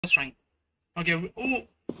was trying. Okay. Oh,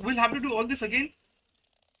 we'll have to do all this again.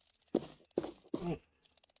 Oh,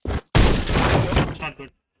 it's not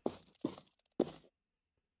good.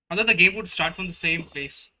 I thought the game would start from the same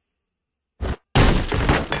place.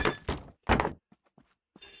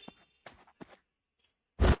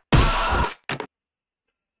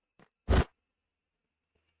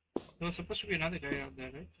 There was supposed to be another guy out there,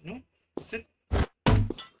 right? No? That's it?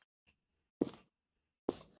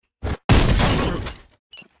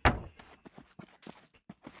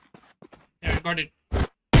 Yeah, I got it.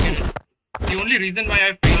 The only reason why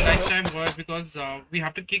I failed last time was because we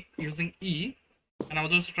have to kick using E, and I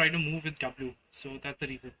was also trying to move with W, so that's the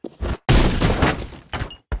reason.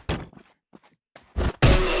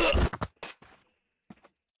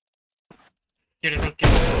 Get it,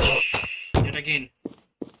 okay. Yet again.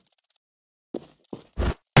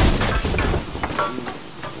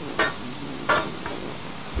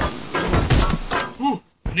 Ooh,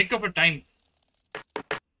 nick of a time.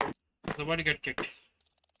 The body got kicked.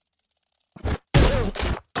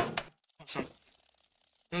 Awesome.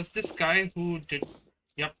 There was this guy who did.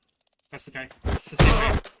 Yep, that's the guy. It's the same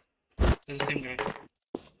guy. That's the same guy.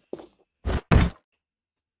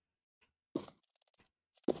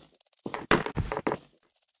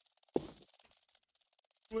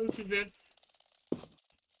 Who else is there?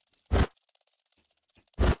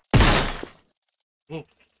 Whoa.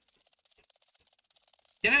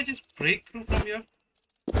 Can I just break through from here?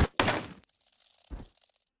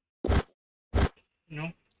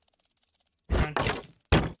 No. I can't.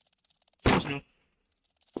 Seems no.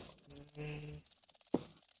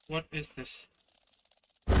 What is this?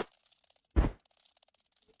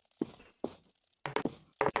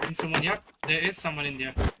 Is someone? Yep, there is someone in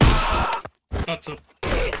there. Thought so.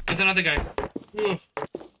 There's another guy. Ooh.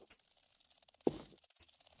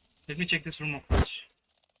 Let me check this room out first.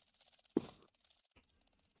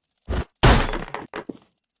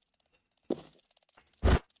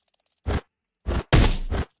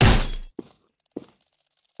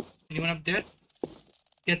 Anyone up there?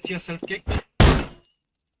 Gets yourself kicked?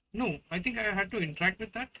 No, I think I had to interact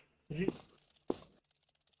with that.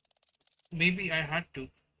 Maybe I had to.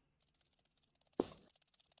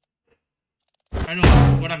 I don't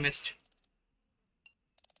know what I missed.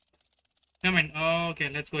 Never mind. Okay,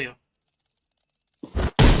 let's go here.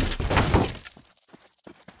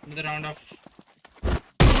 Another round of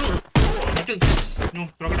turtles. No,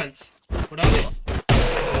 crocodiles. What are they?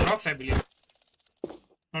 Rocks, I believe.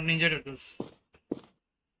 Not ninja turtles.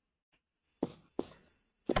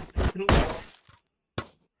 Through.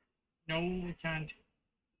 No, we can't.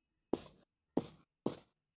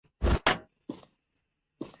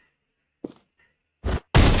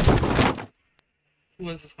 Who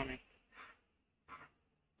else is coming?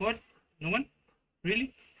 What? No one?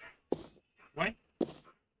 Really? Why?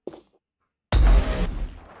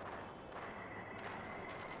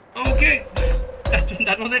 Okay!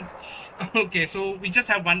 That was it. Okay, so we just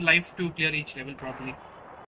have one life to clear each level properly.